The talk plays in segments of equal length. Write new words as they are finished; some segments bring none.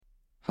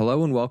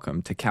Hello and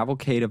welcome to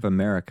Cavalcade of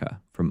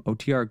America from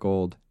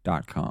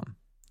OTRGold.com.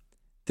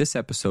 This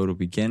episode will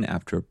begin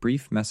after a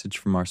brief message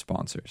from our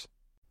sponsors.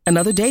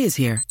 Another day is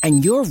here,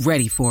 and you're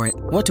ready for it.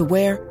 What to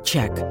wear?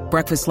 Check.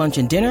 Breakfast, lunch,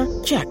 and dinner?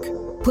 Check.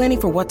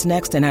 Planning for what's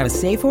next and how to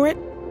save for it?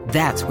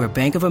 That's where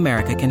Bank of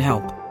America can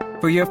help.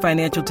 For your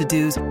financial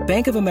to-dos,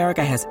 Bank of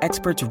America has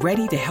experts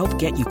ready to help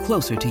get you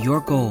closer to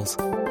your goals.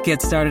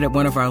 Get started at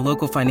one of our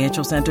local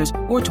financial centers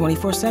or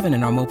 24/7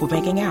 in our mobile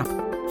banking app.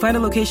 Find a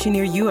location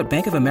near you at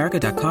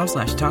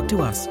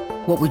bankofamerica.com/talktous.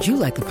 What would you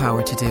like the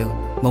power to do?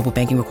 Mobile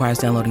banking requires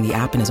downloading the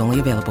app and is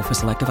only available for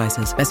select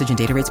devices. Message and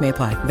data rates may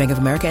apply. Bank of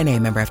America N.A.,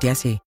 member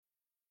FDIC.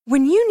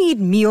 When you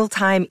need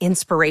mealtime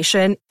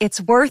inspiration,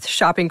 it's worth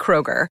shopping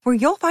Kroger, where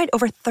you'll find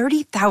over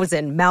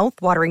 30,000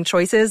 mouth-watering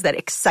choices that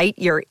excite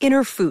your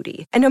inner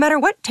foodie. And no matter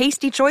what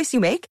tasty choice you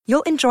make,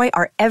 you'll enjoy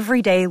our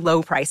everyday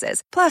low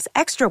prices, plus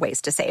extra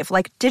ways to save,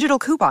 like digital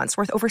coupons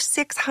worth over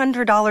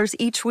 $600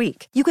 each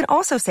week. You can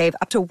also save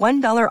up to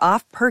 $1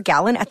 off per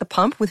gallon at the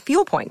pump with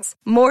fuel points.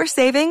 More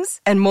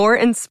savings and more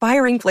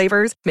inspiring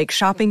flavors make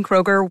shopping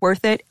Kroger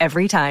worth it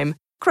every time.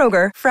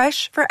 Kroger,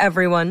 fresh for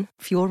everyone.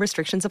 Fuel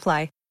restrictions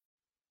apply.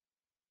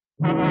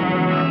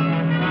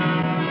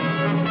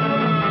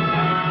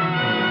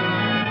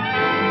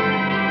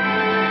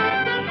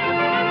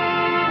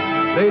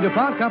 The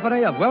DuPont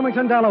Company of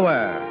Wilmington,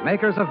 Delaware,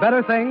 makers of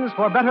better things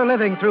for better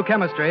living through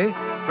chemistry,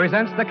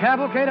 presents the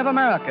Cavalcade of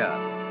America.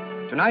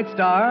 Tonight's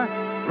star,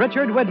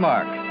 Richard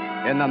Widmark,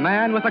 in The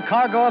Man with a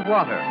Cargo of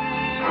Water.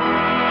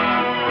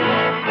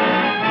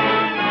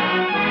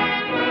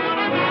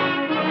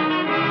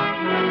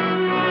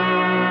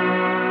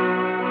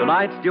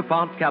 Tonight's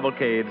DuPont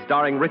Cavalcade,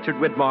 starring Richard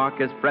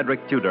Widmark as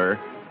Frederick Tudor,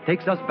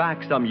 takes us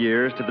back some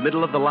years to the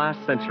middle of the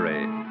last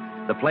century.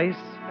 The place,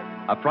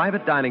 a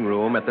private dining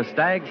room at the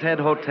Stag's Head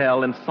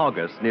Hotel in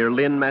Saugus, near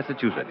Lynn,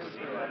 Massachusetts.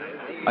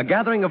 A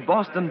gathering of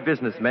Boston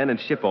businessmen and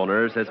ship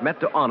owners has met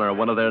to honor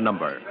one of their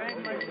number.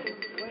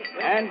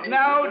 And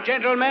now,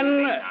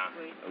 gentlemen,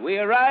 we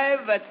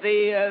arrive at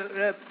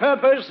the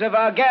purpose of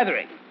our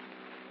gathering,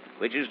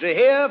 which is to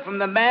hear from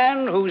the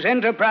man whose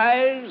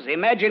enterprise,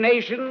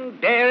 imagination,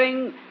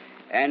 daring,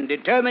 and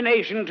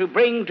determination to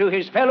bring to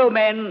his fellow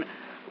men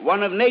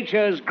one of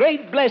nature's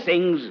great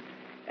blessings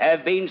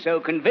have been so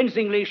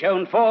convincingly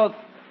shown forth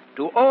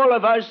to all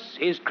of us,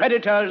 his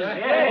creditors,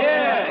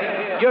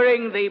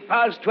 during the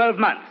past 12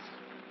 months.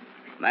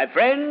 My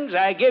friends,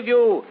 I give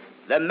you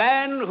the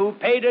man who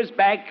paid us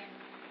back,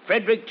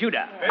 Frederick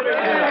Tudor.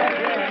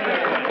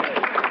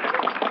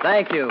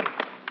 Thank you.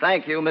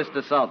 Thank you,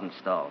 Mr.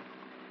 Saltonstall.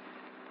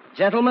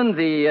 Gentlemen,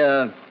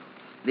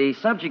 the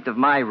subject of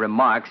my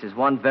remarks is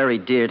one very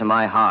dear to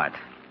my heart,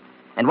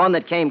 and one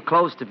that came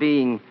close to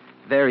being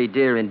very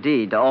dear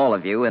indeed to all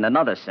of you in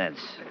another sense.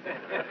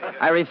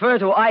 I refer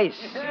to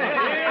ice.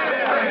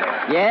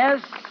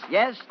 Yes,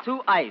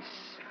 to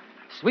ice.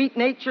 Sweet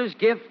nature's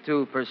gift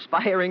to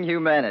perspiring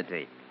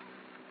humanity.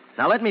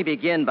 Now, let me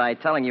begin by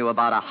telling you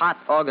about a hot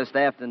August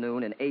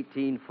afternoon in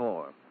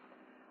 1804.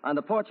 On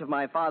the porch of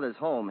my father's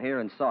home here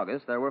in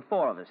Saugus, there were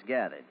 4 of us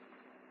gathered.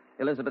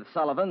 Elizabeth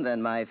Sullivan,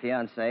 then my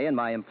fiancée, and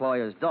my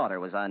employer's daughter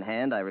was on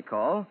hand, I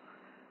recall.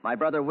 My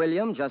brother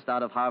William, just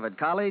out of Harvard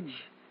College,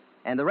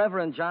 and the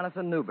Reverend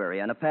Jonathan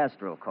Newberry on a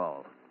pastoral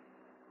call.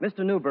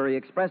 Mr. Newberry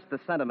expressed the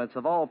sentiments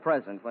of all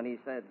present when he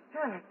said,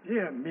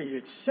 Dear me,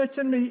 it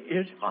certainly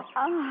is hot.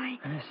 Oh,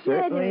 it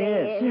certainly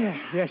is.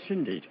 Yes,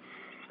 indeed.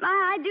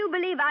 I do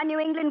believe our New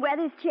England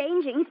weather's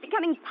changing. It's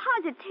becoming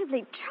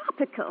positively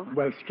tropical.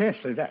 Well,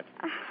 scarcely that.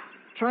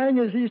 Trying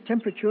as these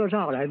temperatures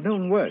are, I've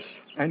known worse.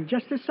 And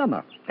just this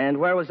summer. And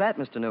where was that,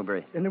 Mr.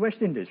 Newberry? In the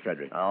West Indies,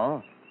 Frederick.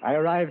 Oh. I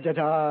arrived at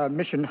our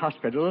mission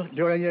hospital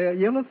during a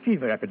yellow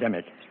fever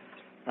epidemic.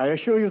 I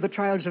assure you the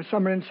trials of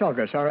summer in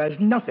Saugus are as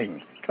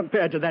nothing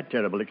compared to that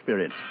terrible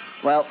experience.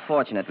 Well,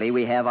 fortunately,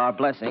 we have our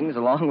blessings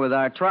along with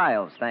our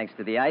trials, thanks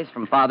to the ice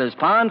from Father's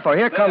Pond, for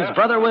here comes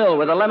Brother Will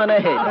with a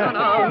lemonade.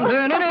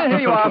 Here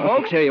you are,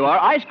 folks, here you are.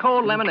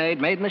 Ice-cold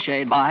lemonade made in the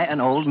shade by an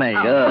old maid.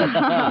 Good.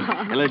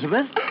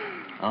 Elizabeth?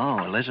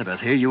 Oh, Elizabeth,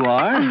 here you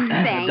are.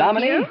 Thank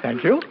Dominique? you.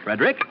 Thank you.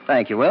 Frederick?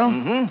 Thank you, Will.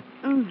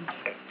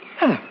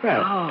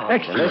 Well,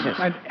 excellent. delicious.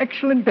 An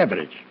excellent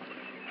beverage.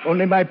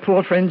 Only my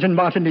poor friends in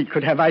Martinique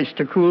could have ice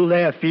to cool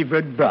their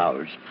fevered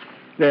brows.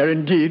 There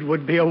indeed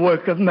would be a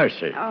work of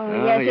mercy.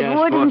 Oh, yes, it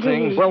would poor indeed.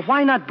 things. Well,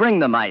 why not bring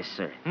them ice,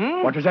 sir?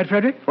 What was that,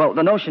 Frederick? Well,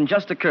 the notion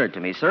just occurred to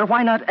me, sir.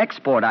 Why not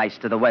export ice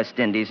to the West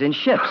Indies in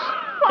ships?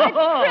 Why,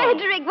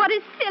 Frederick, what a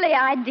silly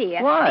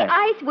idea. Why? The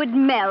ice would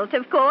melt,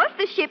 of course.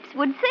 The ships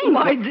would sink.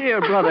 My dear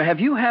brother,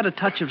 have you had a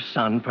touch of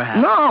sun, perhaps?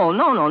 No.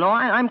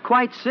 I'm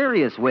quite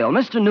serious, Will.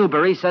 Mr.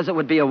 Newberry says it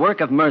would be a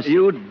work of mercy.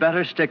 You'd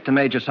better stick to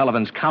Major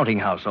Sullivan's counting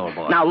house, old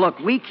boy. Now, look,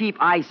 we keep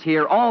ice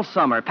here all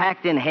summer,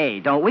 packed in hay,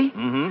 don't we?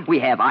 Mm-hmm. We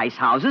have ice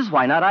houses.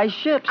 Why not ice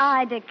ships?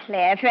 I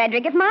declare,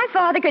 Frederick, if my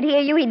father could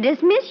hear you, he'd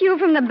dismiss you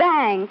from the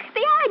bank.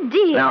 The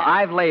idea. Now,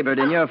 I've labored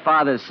in your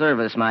father's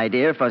service, my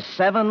dear, for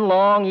 7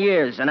 long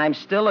years, and I'm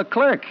still a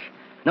clerk.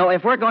 No,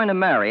 if we're going to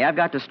marry, I've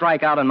got to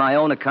strike out on my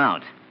own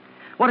account.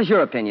 What is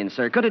your opinion,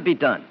 sir? Could it be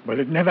done? Well,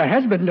 it never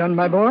has been done,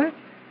 my boy.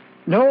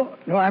 No,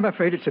 I'm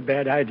afraid it's a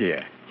bad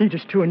idea. Heat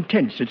is too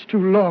intense. It's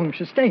too long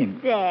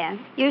sustained. There.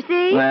 You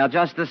see? Well,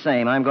 just the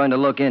same, I'm going to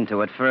look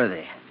into it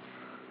further.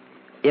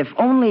 If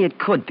only it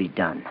could be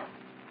done.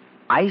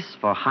 Ice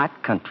for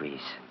hot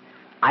countries.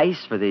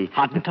 Ice for the...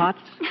 Hottentots?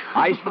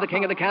 Ice for the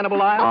king of the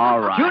Cannibal Isle? All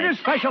right. Tudor's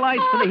special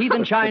ice for the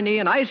heathen Chinese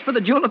and ice for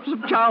the juleps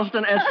of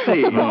Charleston,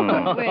 S.C.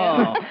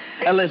 Well.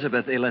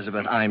 Elizabeth,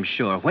 I'm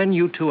sure when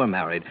you two are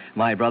married,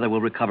 my brother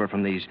will recover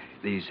from these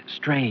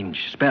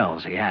strange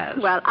spells he has.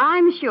 Well,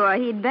 I'm sure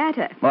he'd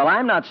better. Well,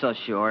 I'm not so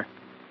sure.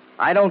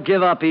 I don't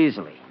give up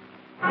easily.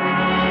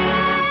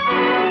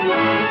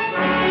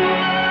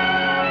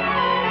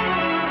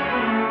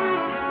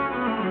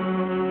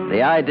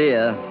 The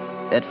idea,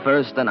 at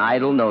first an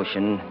idle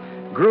notion,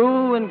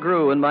 grew and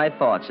grew in my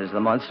thoughts as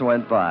the months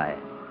went by.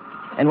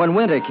 And when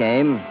winter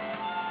came,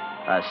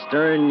 a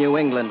stern New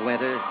England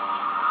winter...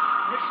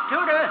 Miss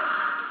Tudor,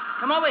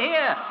 come over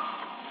here.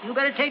 You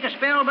better take a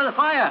spell by the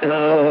fire.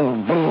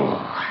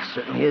 Oh,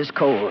 certainly is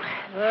cold.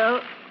 Well,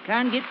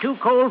 can't get too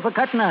cold for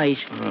cutting ice.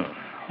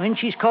 When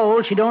she's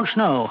cold, she don't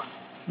snow.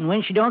 And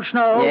when she don't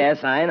snow...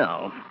 Yes, I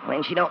know.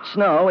 When she don't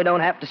snow, we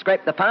don't have to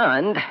scrape the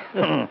pond.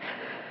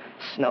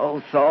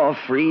 Snow, thaw,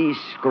 freeze,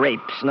 scrape.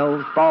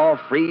 Snow, thaw,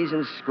 freeze,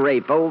 and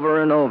scrape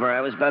over and over. I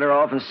was better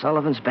off in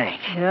Sullivan's Bank.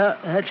 Yeah,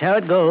 that's how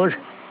it goes.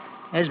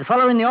 As the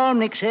fellow in the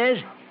almanac says,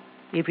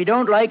 if you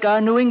don't like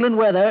our New England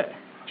weather,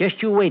 just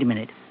you wait a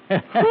minute.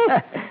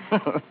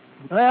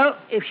 Well,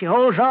 if she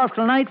holds off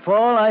till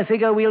nightfall, I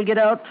figure we'll get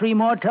out 3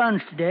 more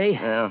tons today.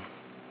 Yeah.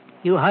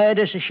 You hired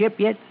us a ship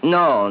yet?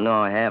 No,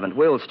 I haven't.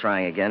 Will's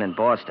trying again in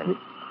Boston.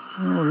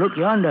 Oh, look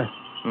yonder.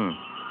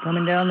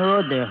 Coming down the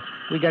road there.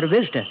 We got a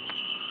visitor.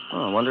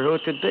 Oh, I wonder who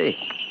it could be.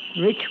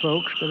 Rich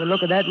folks, by the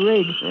look of that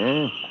rig.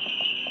 Yeah.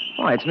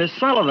 Why, it's Miss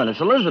Sullivan. It's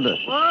Elizabeth.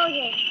 Oh,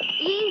 yes.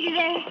 Easy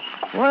there.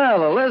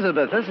 Well,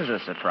 Elizabeth, this is a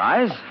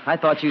surprise. I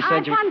thought you said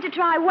I've come to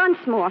try once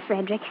more,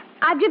 Frederick.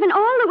 I've driven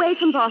all the way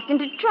from Boston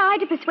to try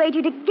to persuade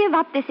you to give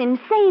up this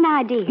insane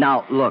idea.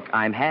 Now, look,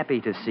 I'm happy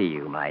to see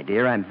you, my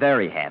dear. I'm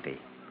very happy.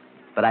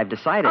 But I've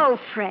decided... Oh,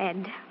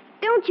 Fred.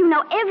 Don't you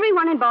know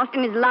everyone in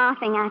Boston is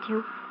laughing at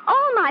you?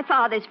 All my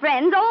father's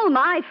friends, all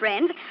my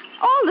friends,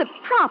 all the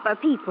proper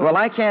people. Well,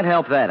 I can't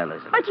help that,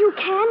 Elizabeth. But you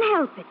can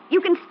help it.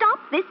 You can stop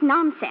this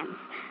nonsense.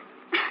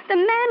 The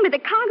man with the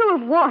cargo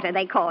of water,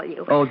 they call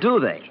you. Oh, do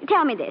they?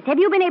 Tell me this. Have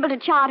you been able to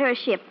charter a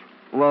ship?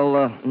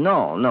 Well,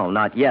 no,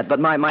 not yet. But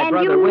my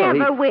brother will. And you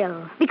never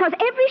will. Because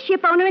every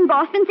ship owner in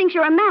Boston thinks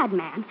you're a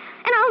madman. And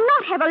I'll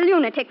not have a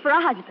lunatic for a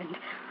husband.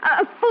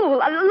 A fool,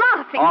 a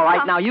laughing... All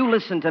right, now you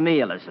listen to me,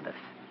 Elizabeth.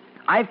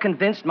 I've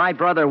convinced my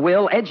brother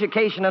Will,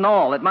 education and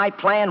all, that my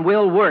plan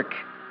will work.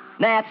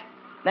 Nat,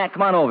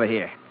 come on over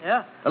here.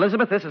 Yeah?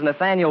 Elizabeth, this is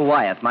Nathaniel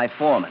Wyeth, my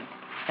foreman.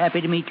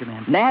 Happy to meet you,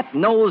 ma'am. Nat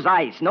knows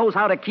ice, knows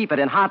how to keep it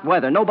in hot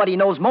weather. Nobody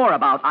knows more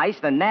about ice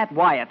than Nat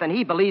Wyeth, and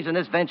he believes in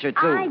this venture, too.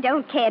 I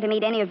don't care to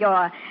meet any of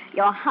your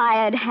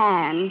hired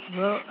hands.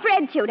 Well...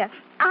 Fred Tudor,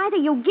 either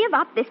you give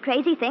up this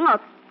crazy thing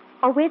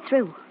or we're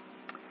through.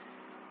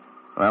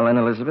 Well, then,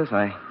 Elizabeth,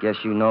 I guess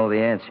you know the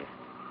answer.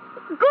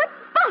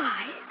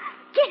 Goodbye.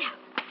 Get up.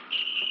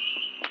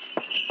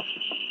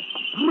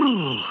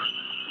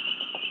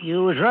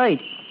 You was right.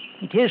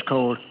 It is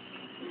cold.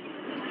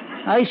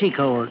 Icy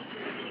cold.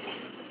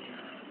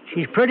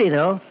 She's pretty,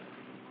 though.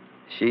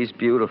 She's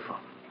beautiful.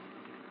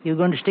 You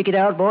going to stick it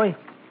out, boy?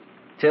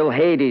 Till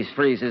Hades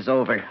freezes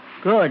over.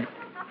 Good.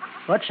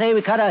 What say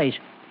we cut ice?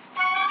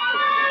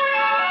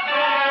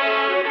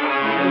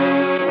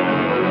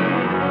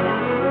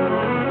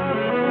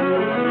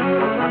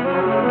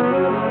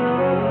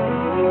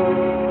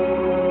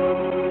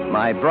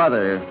 My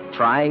brother,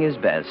 trying his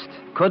best,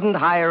 couldn't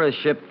hire a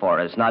ship for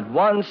us, not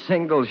one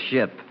single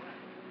ship.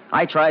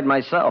 I tried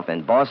myself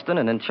in Boston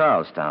and in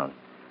Charlestown.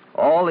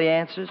 All the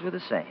answers were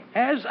the same.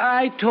 As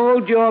I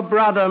told your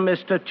brother,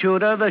 Mr.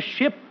 Tudor, the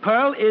ship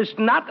Pearl is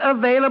not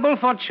available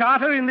for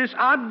charter in this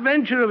odd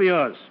venture of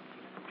yours.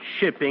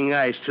 Shipping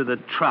ice to the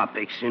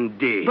tropics,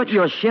 indeed. But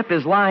your ship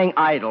is lying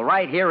idle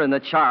right here in the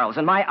Charles,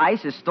 and my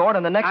ice is stored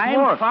on the next I'm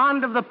wharf.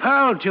 fond of the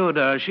Pearl,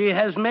 Tudor. She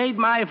has made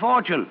my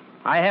fortune.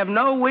 I have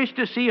no wish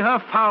to see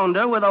her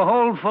founder with a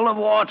hold full of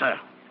water.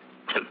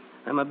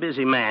 I'm a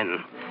busy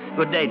man.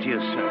 Good day to you,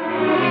 sir.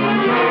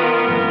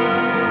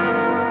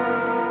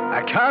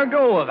 A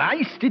cargo of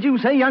ice, did you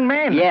say, young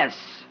man? Yes.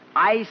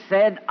 I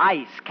said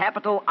ice.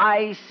 Capital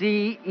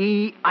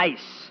I-C-E,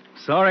 ice.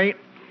 Sorry.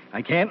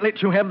 I can't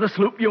let you have the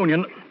sloop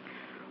Union.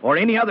 Or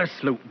any other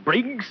sloop.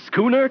 Brig,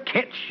 schooner,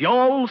 ketch,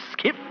 yawl,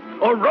 skiff,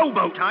 or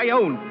rowboat I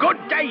own.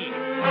 Good day.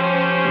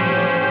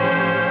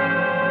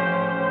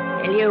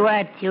 Tell you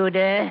what,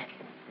 Tudor.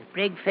 The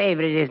Brig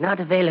Favorite is not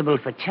available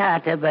for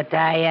charter, but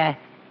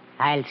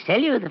I'll sell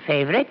you the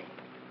Favorite.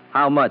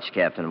 How much,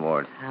 Captain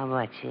Ward? How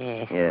much?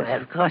 Yes.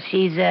 Well, of course,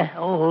 she's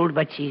old,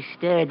 but she's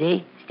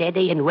sturdy,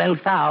 steady, and well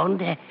found.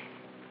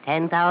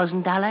 $10,000?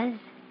 $10,000?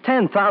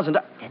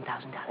 $10,000.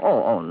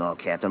 Oh, no,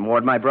 Captain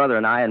Ward. My brother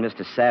and I and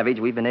Mr. Savage,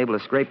 we've been able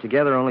to scrape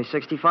together only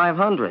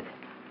 $6,500.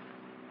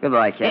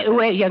 Goodbye, Captain.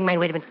 Wait, young man,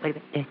 wait a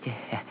minute.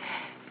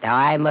 Now,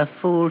 I'm a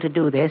fool to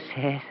do this.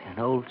 Yes, an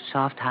old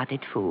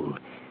soft-hearted fool.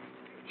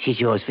 She's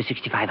yours for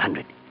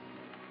 $6,500.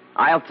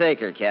 I'll take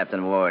her,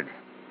 Captain Ward.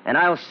 And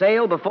I'll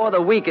sail before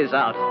the week is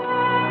out.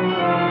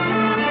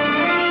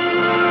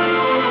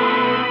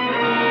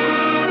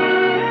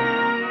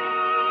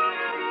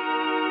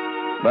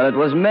 But it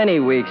was many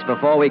weeks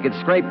before we could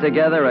scrape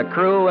together a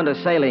crew and a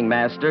sailing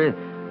master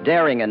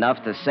daring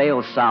enough to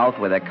sail south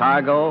with a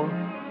cargo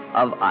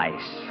of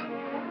ice.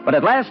 But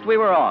at last we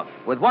were off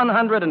with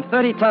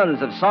 130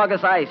 tons of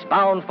Saugus ice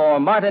bound for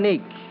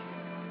Martinique.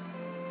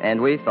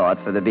 And we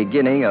thought for the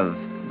beginning of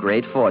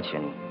great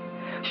fortune.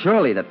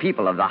 Surely the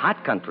people of the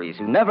hot countries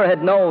who never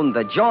had known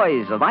the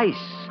joys of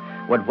ice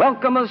would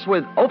welcome us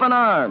with open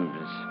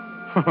arms.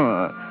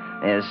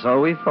 Yes, so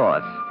we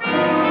thought.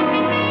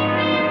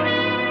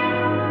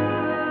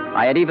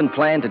 I had even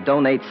planned to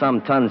donate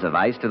some tons of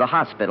ice to the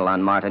hospital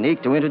on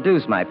Martinique to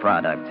introduce my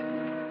product.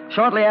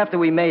 Shortly after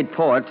we made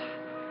port,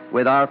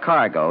 with our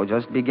cargo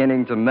just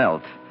beginning to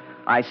melt,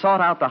 I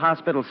sought out the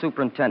hospital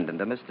superintendent,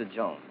 Mr.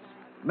 Jones.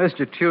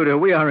 Mr. Tudor,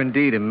 we are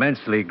indeed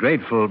immensely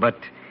grateful, but,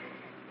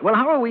 well,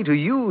 how are we to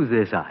use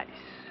this ice?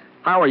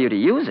 How are you to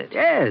use it?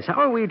 Yes,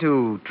 how are we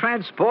to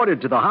transport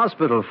it to the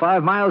hospital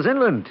 5 miles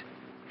inland?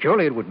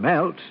 Surely it would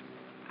melt.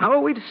 How are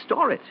we to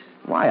store it?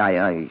 Why,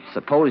 I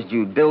supposed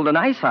you'd build an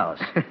ice house.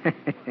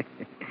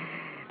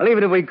 Well,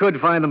 even if we could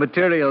find the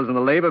materials and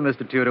the labor,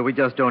 Mr. Tudor, we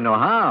just don't know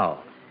how.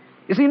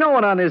 You see, no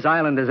one on this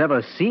island has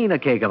ever seen a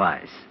cake of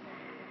ice.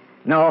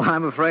 No,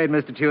 I'm afraid,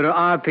 Mr. Tudor,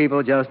 our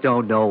people just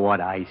don't know what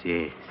ice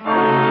is. I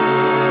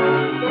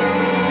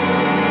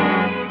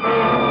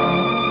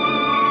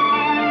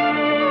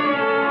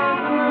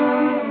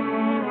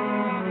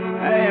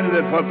am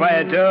the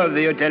proprietor of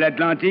the Hotel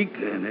Atlantique,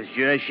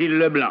 Monsieur Achille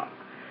Leblanc.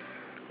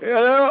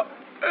 Hello.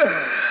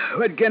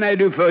 What can I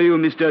do for you,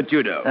 Mr.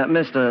 Tudor?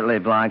 Mr.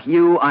 LeBlanc,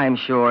 you, I'm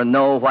sure,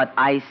 know what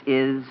ice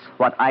is,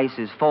 what ice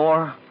is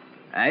for.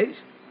 Ice?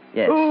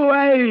 Yes. Oh,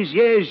 ice,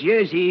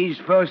 yes. He's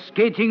for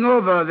skating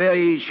over.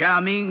 Very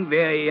charming,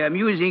 very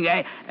amusing.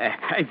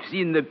 I've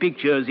seen the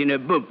pictures in a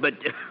book, but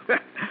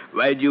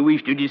why do you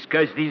wish to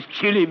discuss this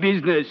chilly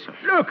business?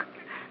 Look,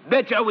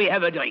 better we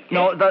have a drink.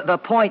 No, the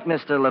point,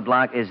 Mr.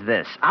 LeBlanc, is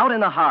this. Out in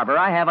the harbor,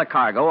 I have a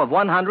cargo of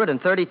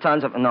 130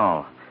 tons of...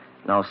 No,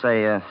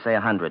 say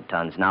 100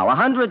 tons. Now,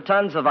 100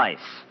 tons of ice.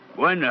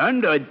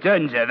 100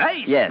 tons of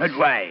ice? Yes. But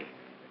why?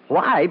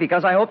 Why?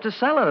 Because I hope to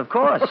sell it, of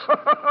course.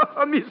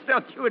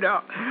 Mr.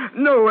 Tudor,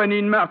 no one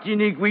in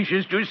Martinique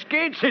wishes to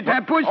skate. C'est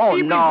impossible. Oh,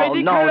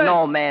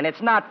 no, man.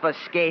 It's not for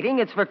skating.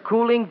 It's for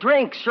cooling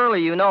drinks.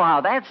 Surely you know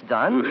how that's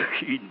done.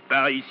 In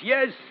Paris,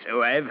 yes,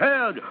 so I've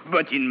heard.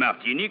 But in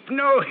Martinique,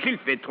 no. Il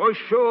fait trop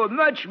chaud.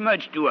 Much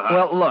too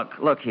hot. Well,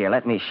 look here.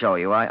 Let me show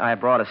you. I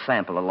brought a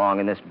sample along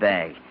in this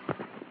bag.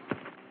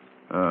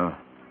 Well,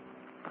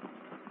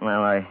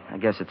 I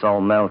guess it's all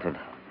melted.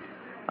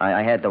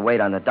 I had to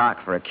wait on the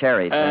dock for a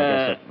carriage, and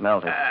I guess it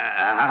melted.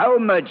 How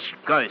much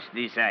cost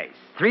this ice?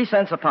 3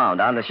 cents a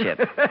pound on the ship.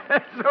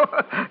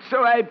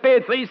 So I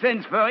pay 3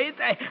 cents for it.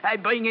 I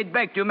bring it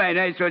back to my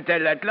nice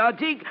Hotel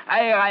Atlantique.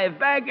 I arrive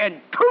back,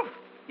 and poof,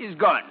 it's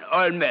gone.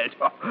 All melt.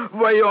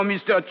 Voyons,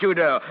 Mr.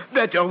 Tudor.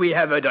 Better we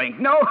have a drink,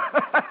 no?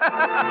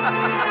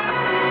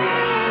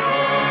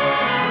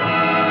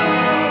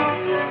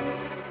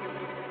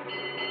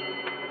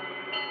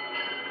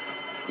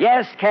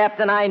 Yes,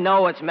 Captain, I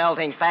know it's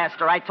melting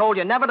faster. I told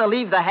you never to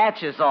leave the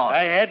hatches off.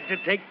 I had to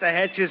take the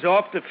hatches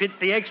off to fit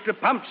the extra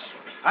pumps.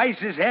 Ice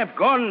is half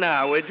gone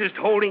now. We're just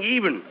holding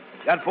even.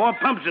 Got 4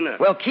 pumps in her.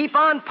 Well, keep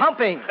on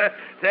pumping.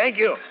 Thank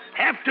you.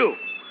 Have to.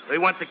 We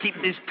want to keep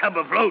this tub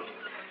afloat.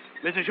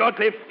 Mr.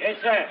 Shortcliffe? Yes,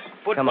 sir.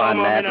 Come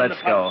on, Nat,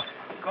 let's go.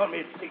 Call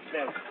me at 6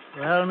 now.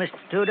 Well, Mr.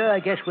 Tudor,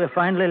 I guess we're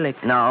finally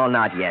licked. No,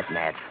 not yet,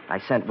 Nat. I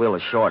sent Will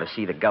ashore to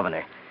see the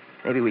governor.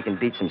 Maybe we can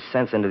beat some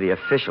sense into the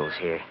officials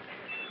here.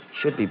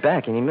 Should be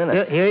back any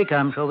minute. Here he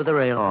comes, over the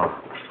rail. Oh.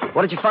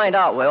 What did you find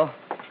out, Will?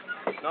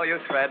 No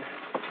use, Fred.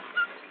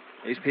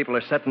 These people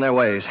are set in their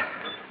ways.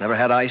 Never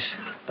had ice,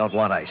 don't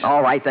want ice.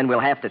 All right, then we'll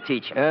have to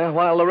teach them.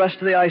 While the rest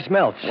of the ice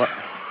melts. What?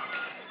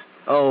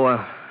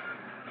 Oh,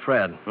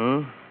 Fred.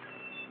 Hmm?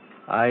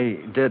 I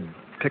did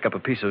pick up a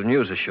piece of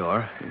news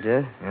ashore. You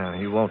did? Yeah,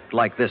 you won't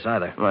like this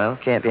either. Well,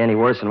 can't be any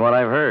worse than what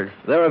I've heard.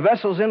 There are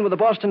vessels in with the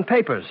Boston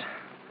papers.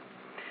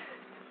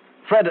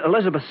 Fred,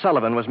 Elizabeth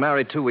Sullivan was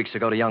married 2 weeks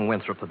ago to young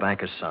Winthrop, the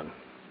banker's son.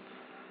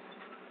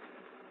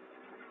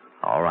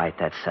 All right,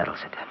 that settles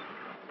it.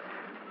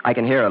 I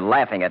can hear her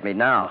laughing at me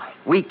now.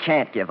 We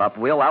can't give up,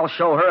 Will. I'll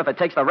show her if it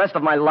takes the rest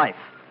of my life.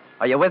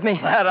 Are you with me?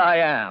 That I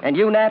am. And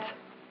you, Nat?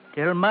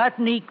 Till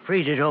Martinique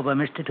freezes over,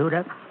 Mr.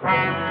 Tudor.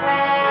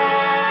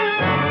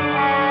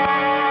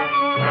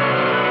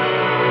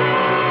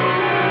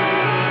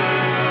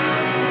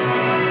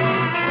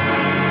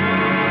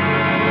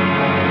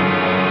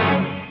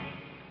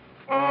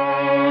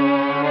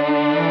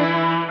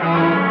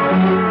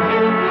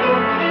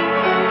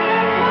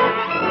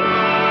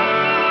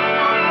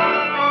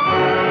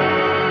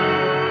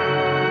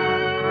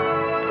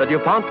 The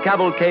DuPont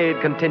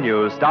Cavalcade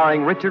continues,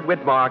 starring Richard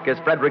Widmark as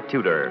Frederick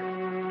Tudor.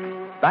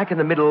 Back in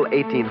the middle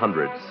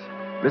 1800s,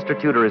 Mr.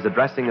 Tudor is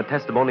addressing a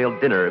testimonial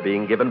dinner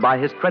being given by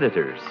his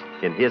creditors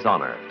in his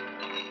honor.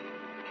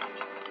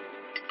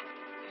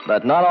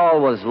 But not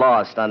all was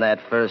lost on that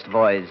first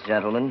voyage,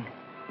 gentlemen.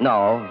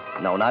 No,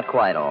 not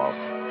quite all.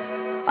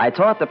 I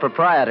taught the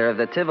proprietor of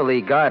the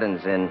Tivoli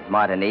Gardens in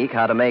Martinique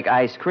how to make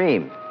ice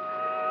cream.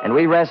 And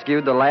we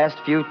rescued the last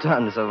few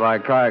tons of our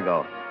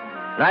cargo.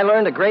 And I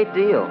learned a great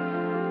deal.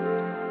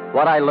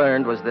 What I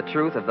learned was the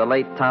truth of the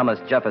late Thomas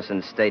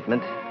Jefferson's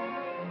statement.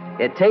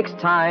 It takes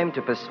time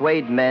to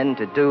persuade men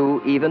to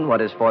do even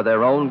what is for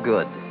their own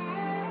good.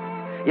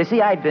 You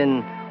see, I'd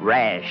been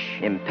rash,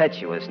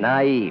 impetuous,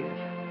 naive.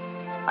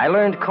 I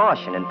learned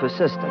caution and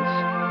persistence.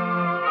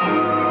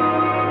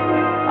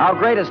 Our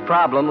greatest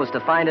problem was to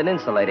find an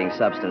insulating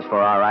substance for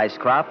our ice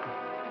crop.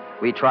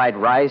 We tried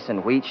rice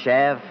and wheat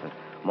chaff,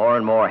 more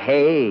and more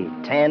hay,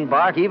 tan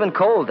bark, even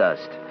coal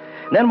dust.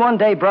 And then one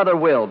day, Brother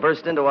Will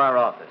burst into our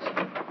office.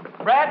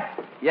 Brad?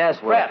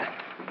 Yes, Will.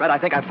 Brad, I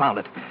think I found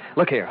it.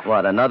 Look here.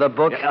 What, another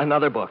book? Yeah,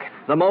 another book.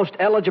 The Most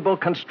Eligible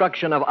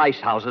Construction of Ice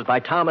Houses by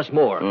Thomas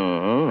Moore.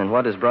 Mm-hmm. And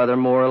what does Brother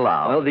Moore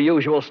allow? Well, the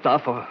usual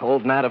stuff.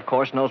 Old Nat, of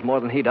course, knows more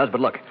than he does. But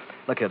look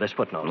here, this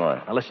footnote.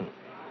 What? Now, listen.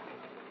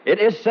 It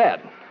is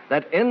said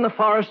that in the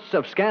forests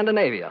of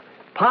Scandinavia,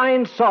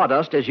 pine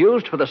sawdust is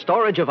used for the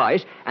storage of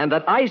ice, and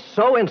that ice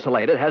so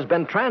insulated has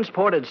been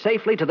transported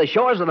safely to the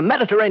shores of the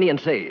Mediterranean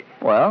Sea.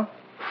 Well?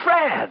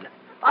 Fred!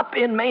 Up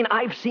in Maine,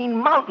 I've seen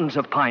mountains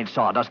of pine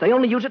sawdust. They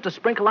only use it to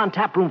sprinkle on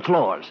taproom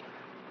floors.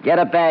 Get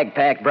a bag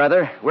pack,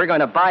 brother. We're going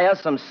to buy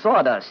us some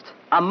sawdust.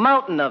 A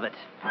mountain of it.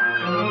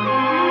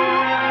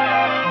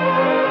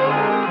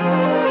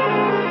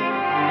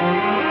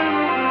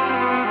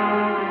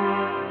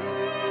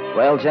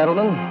 Well,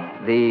 gentlemen,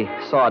 the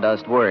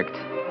sawdust worked.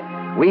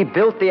 We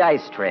built the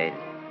ice trade.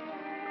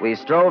 We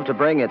strove to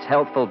bring its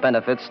healthful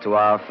benefits to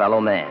our fellow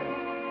man.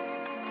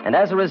 And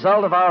as a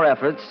result of our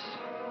efforts,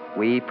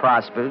 we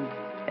prospered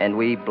and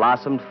we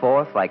blossomed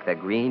forth like the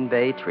Green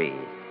Bay tree.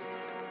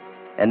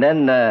 And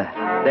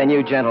then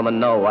you gentlemen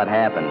know what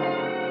happened.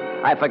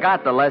 I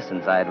forgot the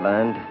lessons I'd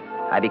learned.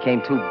 I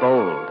became too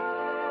bold.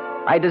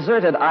 I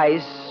deserted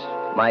ice,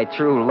 my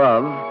true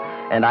love,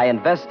 and I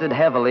invested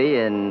heavily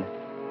in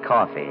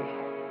coffee.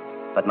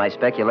 But my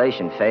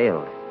speculation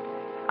failed.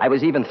 I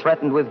was even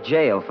threatened with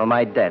jail for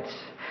my debts.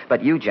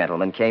 But you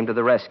gentlemen came to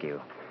the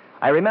rescue.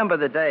 I remember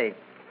the day.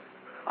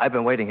 I've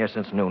been waiting here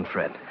since noon,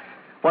 Fred.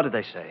 What did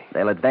they say?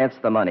 They'll advance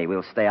the money.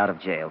 We'll stay out of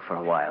jail for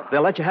a while.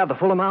 They'll let you have the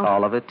full amount?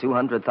 All of it,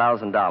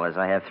 $200,000.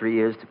 I have 3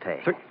 years to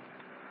pay.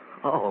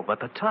 Oh,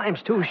 but the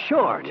time's too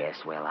short.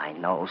 Yes, well, I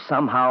know.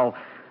 Somehow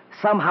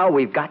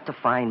we've got to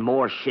find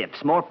more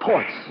ships, more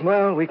ports.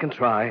 Well, we can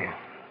try.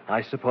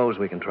 I suppose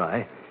we can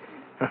try.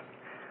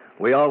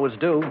 We always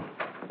do.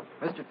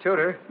 Mr.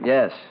 Tudor?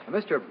 Yes?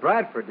 Mr.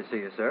 Bradford to see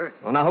you, sir.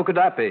 Well, now, who could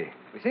that be?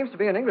 He seems to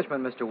be an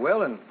Englishman, Mr.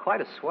 Will, and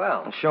quite a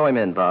swell. Show him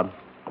in, Bob.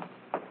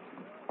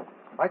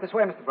 Right this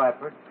way, Mr.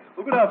 Bradford.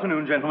 Well, good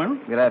afternoon,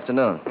 gentlemen. Good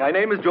afternoon. My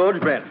name is George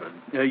Bradford.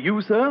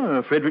 You,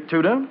 sir, Frederick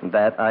Tudor?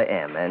 That I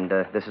am, and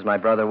this is my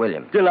brother,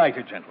 William.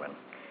 Delighted, gentlemen.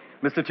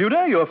 Mr.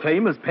 Tudor, your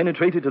fame has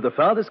penetrated to the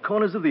farthest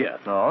corners of the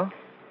earth. Oh?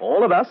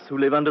 All of us who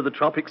live under the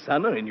tropic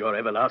sun are in your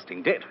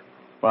everlasting debt.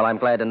 Well, I'm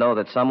glad to know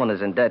that someone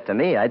is in debt to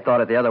me. I'd thought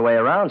it the other way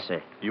around,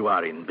 sir. You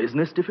are in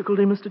business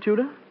difficulty, Mr.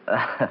 Tudor?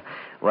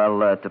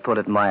 Well, to put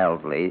it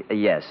mildly,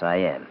 yes, I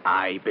am.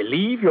 I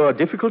believe your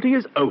difficulty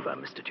is over,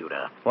 Mr.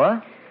 Tudor.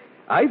 What?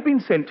 I've been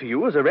sent to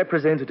you as a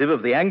representative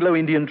of the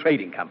Anglo-Indian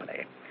Trading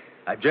Company.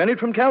 I've journeyed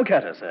from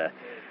Calcutta, sir,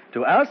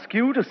 to ask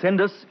you to send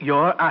us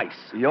your ice.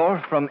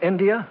 You're from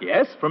India?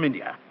 Yes, from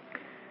India.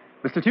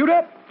 Mr.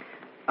 Tudor,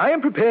 I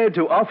am prepared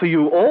to offer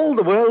you all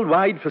the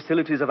worldwide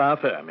facilities of our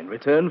firm in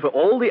return for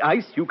all the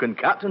ice you can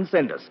cut and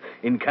send us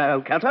in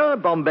Calcutta,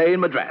 Bombay,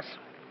 and Madras.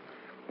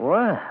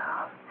 Well,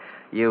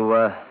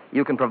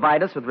 you can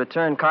provide us with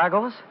return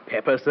cargoes?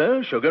 Pepper,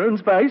 sir, sugar and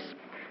spice,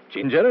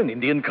 ginger and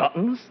Indian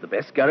cottons, the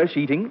best gutta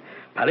sheeting,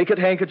 palicat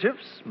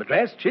handkerchiefs,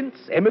 Madras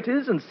chintz,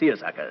 emities, and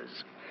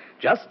seersuckers.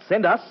 Just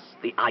send us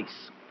the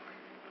ice.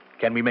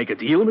 Can we make a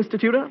deal, Mr.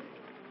 Tudor?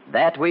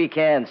 That we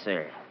can,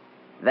 sir.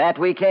 That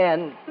we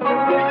can.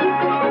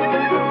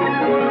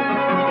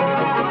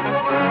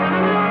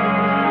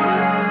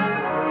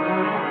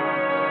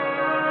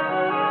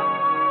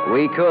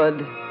 We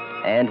could,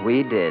 and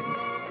we did.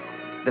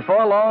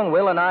 Before long,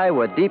 Will and I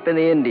were deep in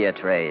the India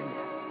trade.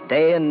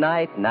 Day and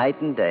night,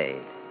 night and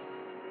day.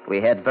 We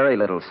had very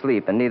little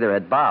sleep, and neither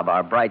had Bob,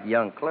 our bright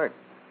young clerk.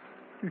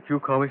 Did you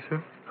call me,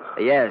 sir?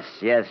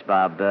 Yes,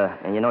 Bob.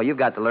 And you've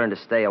got to learn to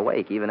stay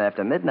awake even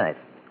after midnight.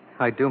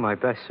 I do my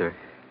best, sir.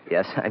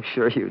 Yes, I'm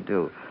sure you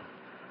do.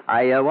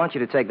 I want you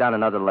to take down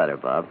another letter,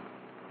 Bob.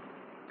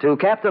 To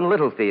Captain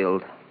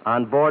Littlefield,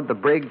 on board the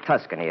brig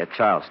Tuscany at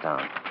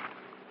Charlestown.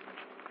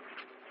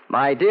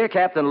 My dear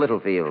Captain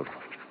Littlefield,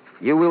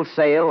 you will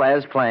sail,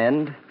 as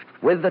planned,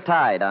 with the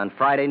tide on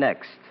Friday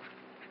next,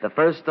 the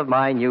first of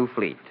my new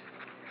fleet.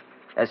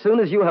 As soon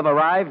as you have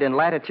arrived in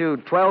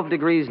latitude 12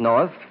 degrees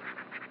north,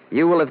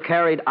 you will have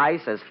carried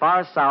ice as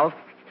far south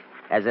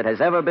as it has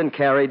ever been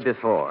carried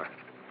before.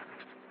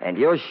 And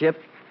your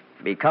ship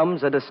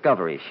becomes a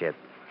discovery ship.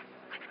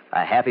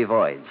 A happy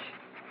voyage.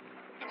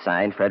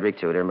 Signed, Frederick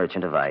Tudor,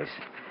 Merchant of Ice.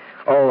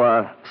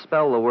 Oh,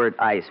 spell the word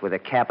ice with a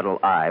capital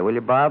I, will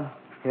you, Bob?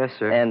 Yes,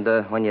 sir.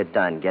 And when you're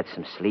done, get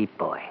some sleep,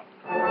 boy.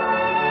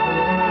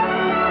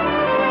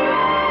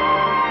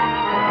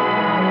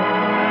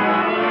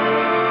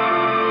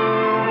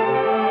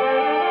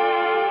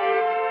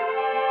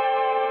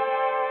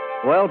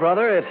 Well,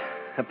 brother, it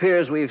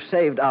appears we've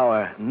saved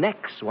our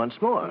necks once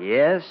more.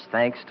 Yes,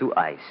 thanks to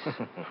ice.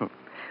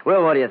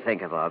 Well, what do you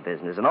think of our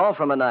business? And all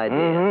from an idea.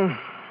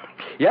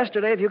 Mm-hmm.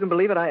 Yesterday, if you can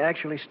believe it, I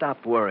actually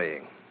stopped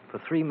worrying for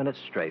 3 minutes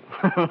straight.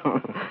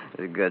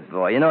 You're a good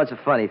boy. You know, it's a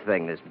funny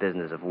thing, this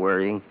business of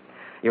worrying.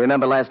 You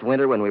remember last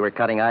winter when we were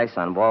cutting ice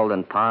on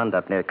Walden Pond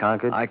up near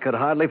Concord? I could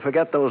hardly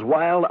forget those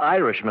wild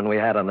Irishmen we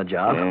had on the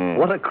job.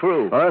 What a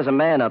crew. Well, there's a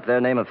man up there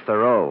named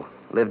Thoreau.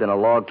 Lived in a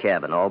log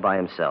cabin all by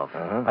himself.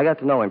 I got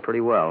to know him pretty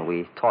well.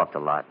 We talked a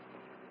lot.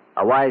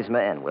 A wise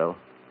man, Will.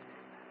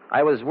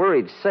 I was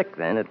worried sick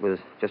then. It was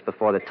just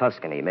before the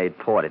Tuscany made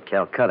port at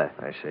Calcutta.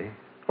 I see.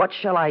 What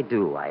shall I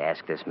do? I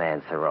asked this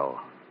man Thoreau.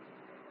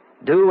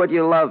 Do what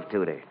you love,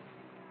 Tudor.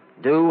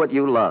 Do what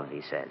you love,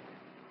 he said.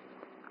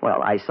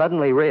 Well, I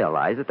suddenly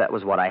realized that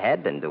was what I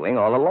had been doing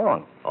all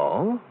along.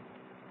 Oh?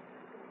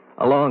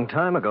 A long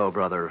time ago,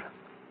 brother,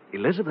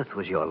 Elizabeth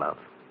was your love.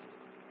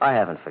 I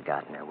haven't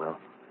forgotten her, Will.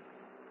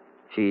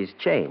 She's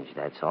changed,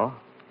 that's all.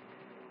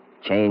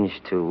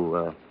 Changed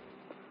to,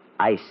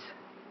 ice.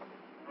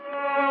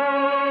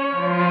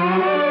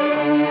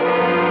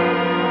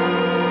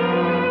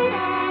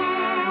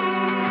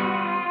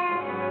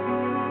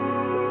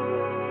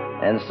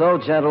 And so,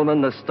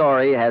 gentlemen, the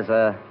story has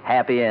a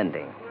happy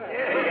ending.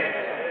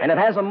 And it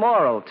has a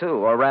moral, too,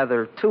 or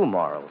rather, two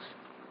morals.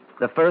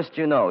 The first,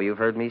 you know, you've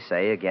heard me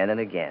say again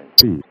and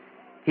again.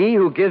 He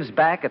who gives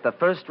back at the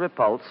first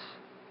repulse,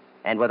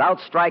 and without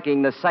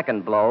striking the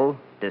second blow,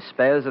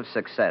 despairs of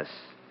success,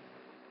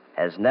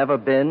 has never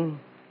been,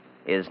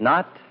 is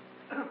not,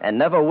 and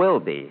never will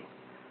be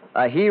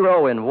a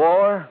hero in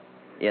war,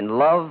 in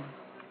love,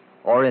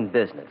 or in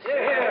business.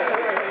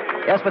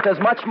 Yes, but there's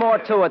much more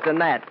to it than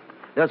that.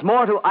 There's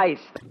more to ice,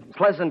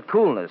 pleasant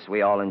coolness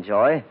we all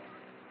enjoy.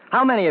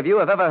 How many of you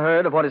have ever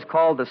heard of what is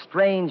called the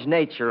strange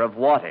nature of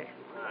water?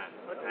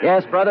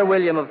 Yes, Brother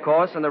William, of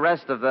course, and the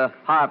rest of the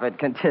Harvard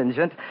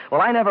contingent.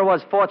 Well, I never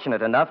was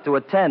fortunate enough to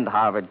attend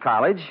Harvard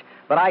College,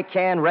 but I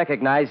can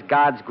recognize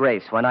God's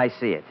grace when I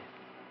see it.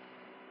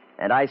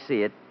 And I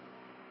see it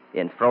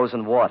in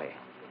frozen water.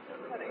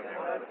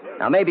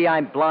 Now, maybe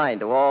I'm blind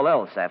to all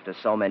else after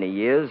so many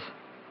years,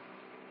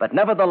 but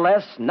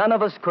nevertheless, none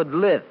of us could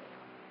live.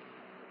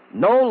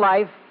 No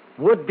life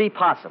would be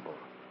possible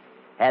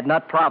had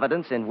not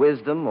Providence, in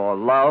wisdom or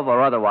love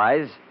or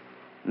otherwise,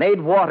 made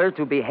water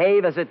to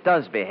behave as it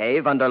does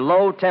behave under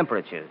low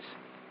temperatures.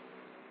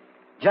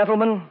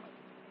 Gentlemen,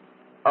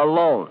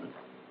 alone,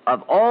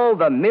 of all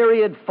the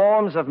myriad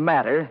forms of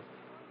matter,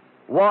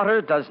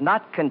 water does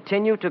not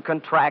continue to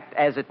contract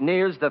as it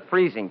nears the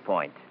freezing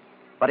point,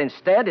 but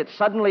instead it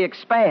suddenly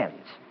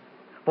expands.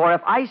 For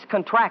if ice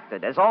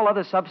contracted, as all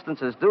other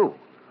substances do,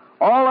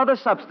 all other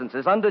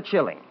substances under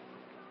chilling,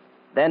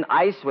 then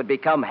ice would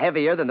become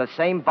heavier than the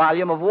same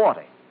volume of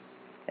water,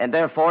 and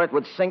therefore it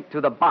would sink to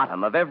the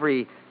bottom of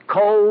every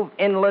cove,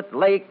 inlet,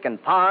 lake,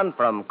 and pond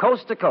from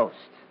coast to coast,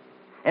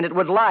 and it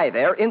would lie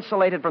there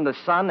insulated from the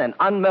sun and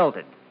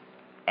unmelted,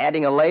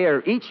 adding a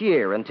layer each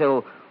year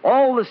until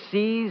all the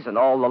seas and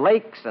all the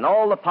lakes and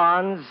all the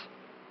ponds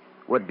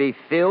would be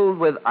filled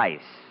with ice,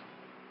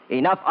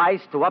 enough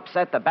ice to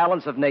upset the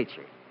balance of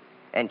nature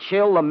and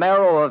chill the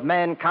marrow of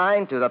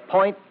mankind to the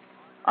point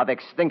of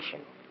extinction.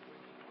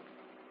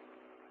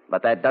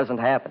 But that doesn't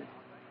happen.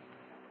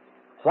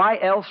 Why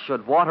else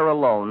should water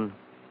alone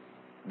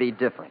be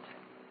different?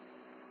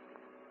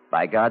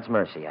 By God's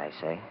mercy, I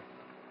say.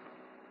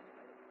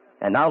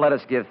 And now let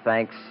us give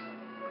thanks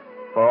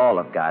for all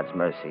of God's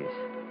mercies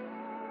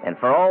and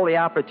for all the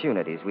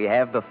opportunities we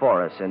have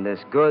before us in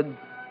this good,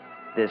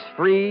 this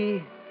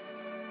free,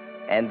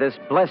 and this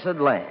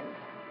blessed land.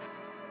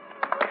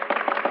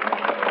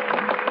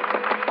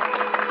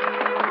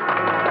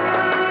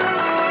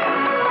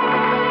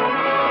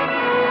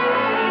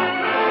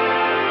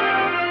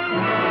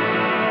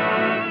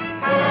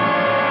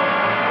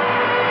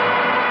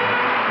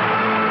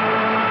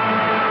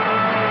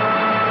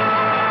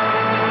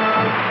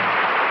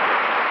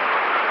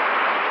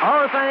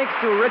 Thanks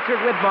to Richard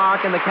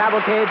Widmark and the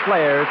Cavalcade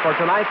Players for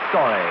tonight's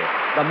story,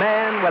 The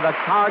Man with a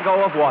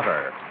Cargo of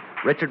Water.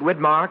 Richard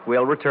Widmark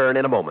will return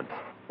in a moment.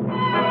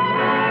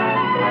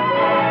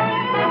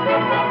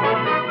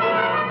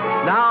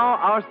 Now,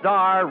 our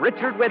star,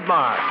 Richard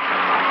Widmark.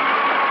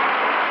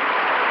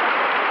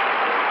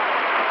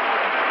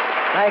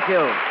 Thank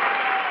you.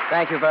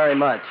 Thank you very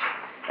much.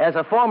 As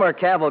a former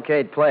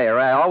Cavalcade player,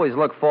 I always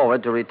look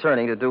forward to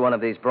returning to do one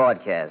of these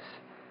broadcasts.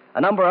 A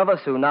number of us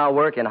who now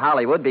work in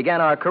Hollywood began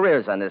our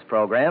careers on this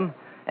program,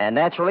 and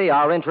naturally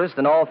our interest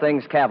in all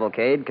things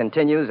Cavalcade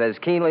continues as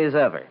keenly as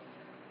ever.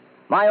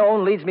 My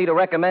own leads me to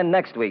recommend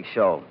next week's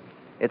show.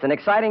 It's an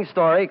exciting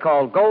story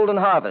called Golden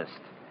Harvest,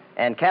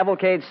 and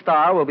Cavalcade's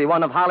star will be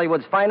one of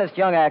Hollywood's finest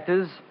young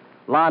actors,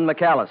 Lon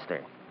McAllister.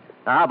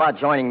 Now, how about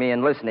joining me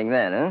in listening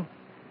then, huh?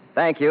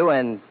 Thank you,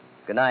 and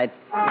good night.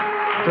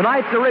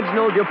 Tonight's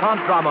original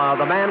DuPont drama,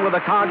 The Man with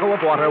a Cargo of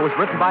Water, was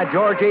written by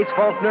George H.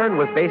 Faulkner and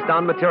was based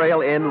on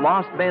material in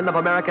Lost Men of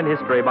American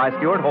History by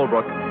Stuart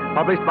Holbrook,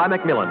 published by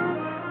Macmillan.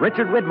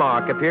 Richard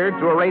Widmark appeared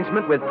through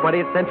arrangement with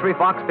 20th Century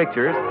Fox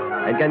Pictures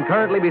and can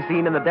currently be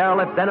seen in the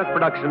Darrell F. Zanuck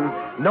production,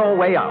 No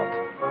Way Out.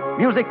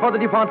 Music for the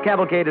DuPont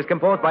Cavalcade is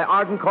composed by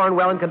Arden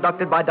Cornwell and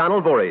conducted by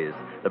Donald Voorhees.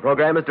 The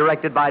program is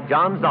directed by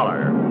John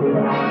Zoller.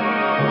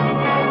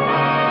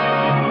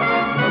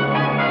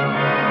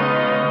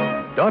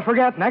 Don't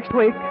forget, next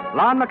week,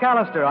 Lon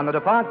McAllister on the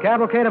DuPont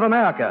Cavalcade of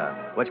America,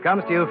 which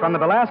comes to you from the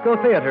Belasco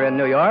Theater in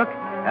New York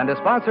and is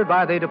sponsored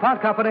by the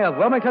DuPont Company of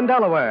Wilmington,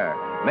 Delaware,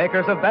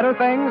 makers of better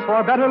things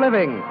for better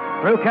living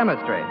through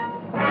chemistry.